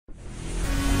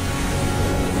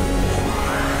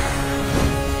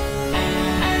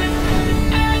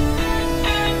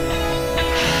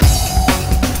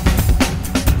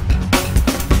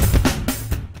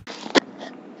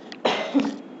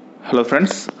Hello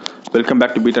friends, welcome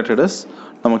back to Beta Traders.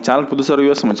 நம்ம channel புதுசாக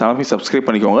viewers நம்ம சேனலுக்கு சப்ஸ்கிரைப்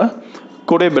பண்ணிக்கோங்க.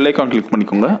 கூட பெல் ஐகான் கிளிக்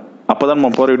பண்ணிக்கோங்க. அப்பதான்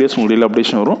நம்ம போகிற வீடியோஸ் உங்களுக்கு டெய்லி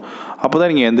அப்டேஷன் வரும். அப்பதான்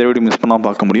நீங்கள் எந்த வீடியோ மிஸ் பண்ணாமல்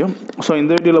பார்க்க முடியும். ஸோ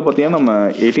இந்த வீடியோவில் பார்த்தீங்கன்னா நம்ம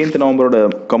 18th நவம்பரோட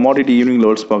கமாடிட்டி ஈவினிங்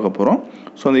லெவல்ஸ் பார்க்க போகிறோம்.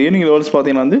 ஸோ அந்த ஈவினிங் லெவல்ஸ்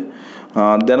பார்த்தீங்கன்னா வந்து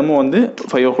தினமும் வந்து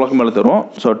 5 o'clock மேலே தருவோம்.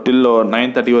 ஸோ டில்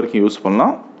 9:30 வரைக்கும் யூஸ்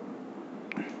பண்ணலாம்.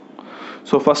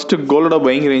 ஸோ ஃபஸ்ட்டு கோல்டோட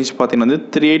பையிங் ரேஞ்ச் பார்த்தீங்கன்னா வந்து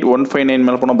 38159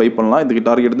 மேலே போனால் பை பண்ணலாம். இதுக்கு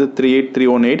டார்கெட் வந்து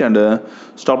 38318 அண்ட்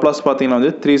ஸ்டாப் லாஸ் பார்த்தீங்கன்னா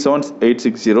வந்து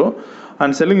 37860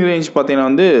 அண்ட் செல்லிங் ரேஞ்ச் பார்த்தீங்கன்னா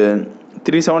வந்து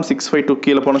 37652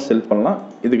 கீழே போனால் செல் பண்ணலாம்.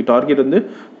 இதுக்கு டார்கெட் வந்து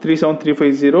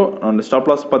 37350 அண்ட் ஸ்டாப்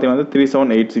லாஸ் பார்த்தீங்கன்னா வந்து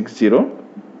 37860.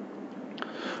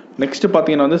 நெக்ஸ்ட்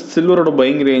பார்த்தீங்கன்னா வந்து சில்வரோட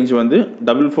பையிங் ரேஞ்ச் வந்து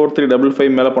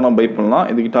 44355 மேலே போனால் பை பண்ணலாம்.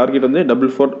 இதுக்கு டார்கெட் வந்து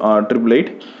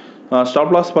 44888. ஸ்டாப்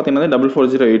லாஸ் பார்த்தீங்கன்னா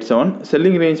 44087.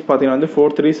 செல்லிங் ரேஞ்ச் பார்த்தீங்கன்னா வந்து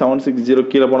 43760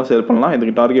 கீழே போனால் சேல் பண்ணலாம்.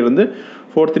 இதுக்கு டார்கெட் வந்து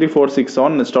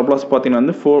 43467. ஸ்டாப் லாஸ் பார்த்தீங்கன்னா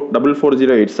வந்து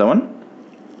 44087.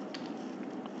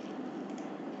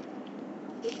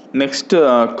 நெக்ஸ்ட்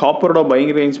காப்பரோட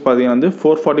பையிங் ரேஞ்ச் பார்த்தீங்கன்னா வந்து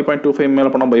 440.25 மேலே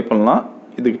போனால் பை பண்ணலாம்.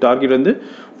 இதுக்கு டார்கெட் வந்து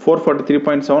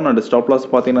 443.7 அண்ட் ஸ்டாப்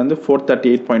லாஸ் பார்த்தீங்கன்னா வந்து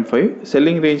 438.5.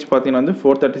 செல்லிங் ரேஞ்ச் பார்த்தீங்கன்னா வந்து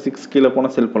 436 கீழே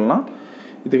போனால் செல் பண்ணலாம்.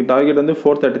 இதுக்கு டார்கெட் வந்து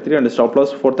 433 and stop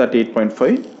loss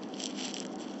 438.5.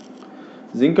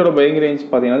 ஜிங்கோட buying range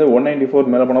பார்த்தீங்கன்னா 194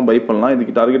 மேலே போனால் பை பண்ணலாம்.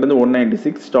 இதுக்கு டார்கெட் வந்து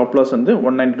 196, ஸ்டாப் லாஸ் வந்து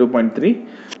 192.3.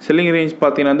 செல்லிங் ரேஞ்ச்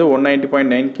பார்த்தீங்கன்னா வந்து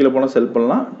 190.9 கீழே போனால் செல்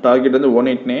பண்ணலாம். டார்கெட் வந்து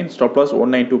 189, stop loss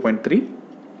 192.3.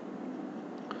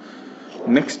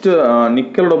 Next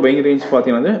நிக்கலோட buying range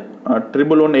பார்த்தீங்கன்னா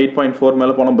 118.4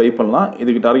 மேலே போனால் பை பண்ணலாம்.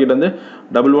 இதுக்கு டார்கெட் வந்து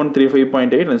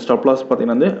 1135.8 அண்ட் ஸ்டாப் லாஸ்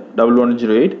பார்த்தீங்கன்னா வந்து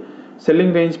 1108.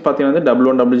 செல்லிங் ரேஞ்ச் பார்த்தீங்கன்னா வந்து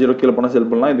 1100 கீழே போனால் செல்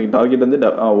பண்ணலாம். இதுக்கு டார்கெட் வந்து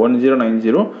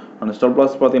 1090 அண்ட் ஸ்டாப்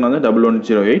லாஸ் பார்த்தீங்கன்னா வந்து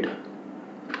 1108.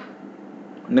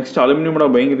 நெக்ஸ்ட் அலுமினியமோட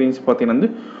பையிங் ரேஞ்ச் பார்த்தீங்கன்னா வந்து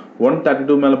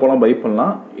 132 மேலே போனால் பை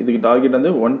பண்ணலாம். இதுக்கு டார்கெட்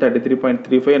வந்து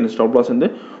 133.35 அண்ட் ஸ்டாப் லாஸ் வந்து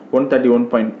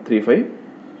 131.35.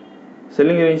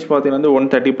 செல்லிங் ரேஞ்ச் பார்த்தீங்கன்னா வந்து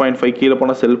 130.5 கீழே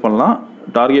போனால் செல் பண்ணலாம்.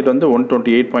 டார்கெட் வந்து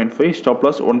 128.5, stop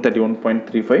loss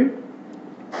 131.35.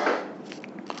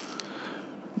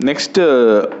 Next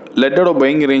லெட்டோட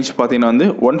buying range பார்த்தீங்கன்னா வந்து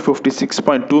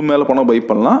 156.2 மேலே போனால் பை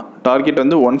பண்ணலாம். டார்கெட்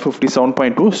வந்து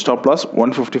 157.2, ஸ்டாப் லாஸ்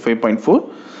 155.4.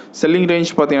 செல்லிங்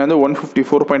ரேஞ்ச் பார்த்தீங்கன்னா வந்து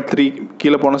 154.3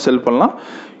 கீழே போனால் செல் பண்ணலாம்.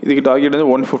 இதுக்கு டார்கெட் வந்து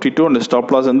 152 அண்ட்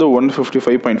ஸ்டாப் லாஸ் வந்து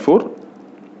 155.4.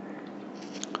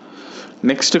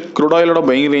 நெக்ஸ்ட் க்ரூடாயிலோட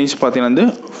பையிங் ரேஞ்ச் பார்த்தீங்கன்னா வந்து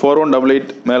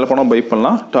 4188 மேலே போனால் பை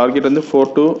பண்ணலாம். டார்கெட் வந்து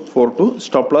 4242,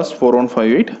 ஸ்டாப் லாஸ்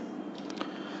 4158.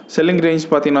 செல்லிங் ரேஞ்ச்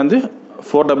பார்த்தீங்கன்னா வந்து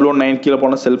 4119 கீழே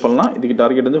போனால் செல் பண்ணலாம். இதுக்கு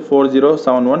டார்கெட் வந்து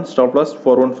 4071, ஸ்டாப் லாஸ்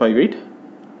 4158.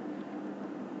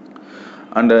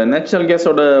 அண்ட் நேச்சுரல்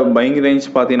கேஸோட பையிங் ரேஞ்ச்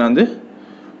பார்த்தீங்கன்னா வந்து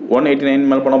 189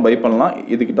 மேலே போனால் பை பண்ணலாம்.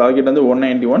 இதுக்கு டார்கெட் வந்து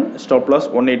 191, ஸ்டாப் லாஸ்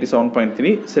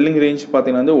 187.3. செல்லிங் ரேஞ்ச்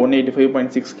பார்த்தீங்கன்னா வந்து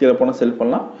 185.6 கீழே போனால் செல்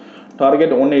பண்ணலாம்.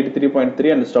 Target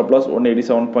 183.3 and stop loss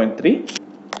 187.3.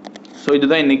 So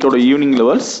இதுதான் இன்னைக்கோட ஈவினிங்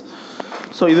லெவல்ஸ்.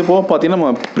 ஸோ இது போக பார்த்தீங்கன்னா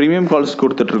நம்ம ப்ரீமியம் கால்ஸ்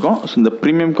கொடுத்துட்ருக்கோம். ஸோ இந்த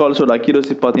ப்ரீமியம் கால்ஸோட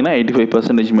அக்யூரசி பார்த்தீங்கன்னா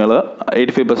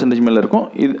 85% மேலே இருக்கும்.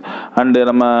 இது அண்டு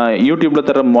நம்ம யூடியூப்பில்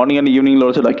தர மார்னிங் அண்ட் ஈவினிங்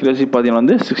லெவல்ஸோட அக்யூரசி பார்த்தீங்கன்னா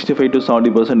வந்து 65 to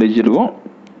 70% இருக்கும்.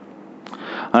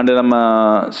 அண்டு நம்ம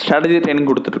ஸ்ட்ராட்டஜி ட்ரைனிங்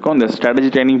கொடுத்துட்ருக்கோம். இந்த ஸ்ட்ராட்டஜி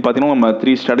ட்ரைனிங் பார்த்தீங்கன்னா நம்ம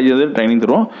 3 ஸ்ட்ராட்டஜி வந்து ட்ரைனிங்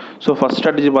தருவோம். ஸோ ஃபஸ்ட்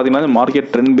ஸ்ட்ராட்டஜி பார்த்தீங்கன்னா மார்க்கெட்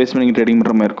ட்ரெண்ட் பேஸ் பண்ணி ட்ரேடிங்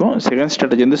பண்ணுற மாதிரி இருக்கும். செகண்ட்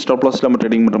ஸ்ட்ராட்டஜி வந்து ஸ்டாப் லாஸில் நம்ம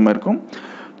ட்ரேடிங் பண்ணுற மாதிரி இருக்கும்.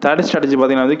 தேர்ட் ஸ்ட்ராட்டஜி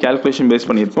பார்த்தீங்கன்னா வந்து கேல்குலேஷன் பேஸ்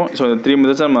பண்ணியிருக்கோம். ஸோ இந்த 3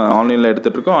 மெத்தட்ஸ் நம்ம ஆன்லைனில்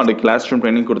எடுத்துகிட்ருக்கோம். அண்ட் கிளாஸ் ரூம்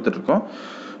ட்ரைனிங் கொடுத்துட்ருக்கோம்.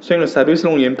 ஸோ எங்கள் சர்வீஸில்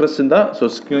உங்களுக்கு இன்ட்ரெஸ்ட் இருந்தால் ஸோ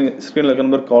ஸ்க்ரீனில் இருக்க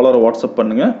நம்பர் காலர் வாட்ஸ்அப்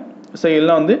பண்ணுங்கள். ஸோ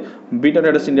எல்லாம் வந்து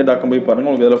BetaTradersIndia.com போய்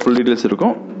பாருங்கள், உங்களுக்கு இதில் ஃபுல் டீட்டெயில்ஸ்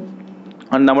இருக்கும்.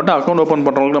 அண்ட் நம்மகிட்ட அக்கௌண்ட் ஓப்பன்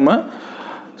பண்ணுறவங்களுக்கு நம்ம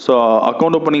ஸோ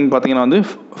அக்கௌண்ட் ஓப்பனிங் பார்த்தீங்கன்னா வந்து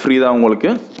ஃப்ரீ தான் உங்களுக்கு.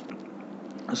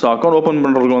 ஸோ அக்கௌண்ட் ஓப்பன்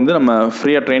பண்ணுறதுக்கு வந்து நம்ம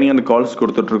ஃப்ரீயாக ட்ரைனிங் அண்ட் கால்ஸ்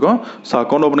கொடுத்துட்ருக்கோம். ஸோ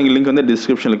அக்கௌண்ட் ஓப்பனிங் லிங்க் வந்து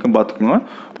டிஸ்கிரிப்ஷனில் இருக்கும், பார்த்துக்கோங்க.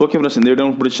 ஓகே ஃப்ரெண்ட்ஸ், இந்த வீடியோ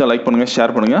பிடிச்சா லைக் பண்ணுங்கள்,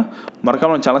 ஷேர் பண்ணுங்கள்,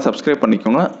 மறக்காம நம்ம சேனல் சப்ஸ்கிரைப்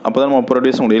பண்ணிக்கோங்க. அப்போ தான் நம்ம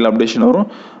ப்ரோடியூஸ் உங்களுக்கு டெய்லி அப்டேஷன் வரும்.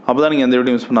 அப்போ தான் நீங்கள் எந்த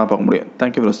வீடியோ மிஸ் பண்ணால் பார்க்க முடியும்.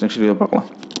 தேங்க்யூ ஃப்ரெண்ட்ஸ், நெக்ஸ்ட் வீடியோ பார்க்கலாம்.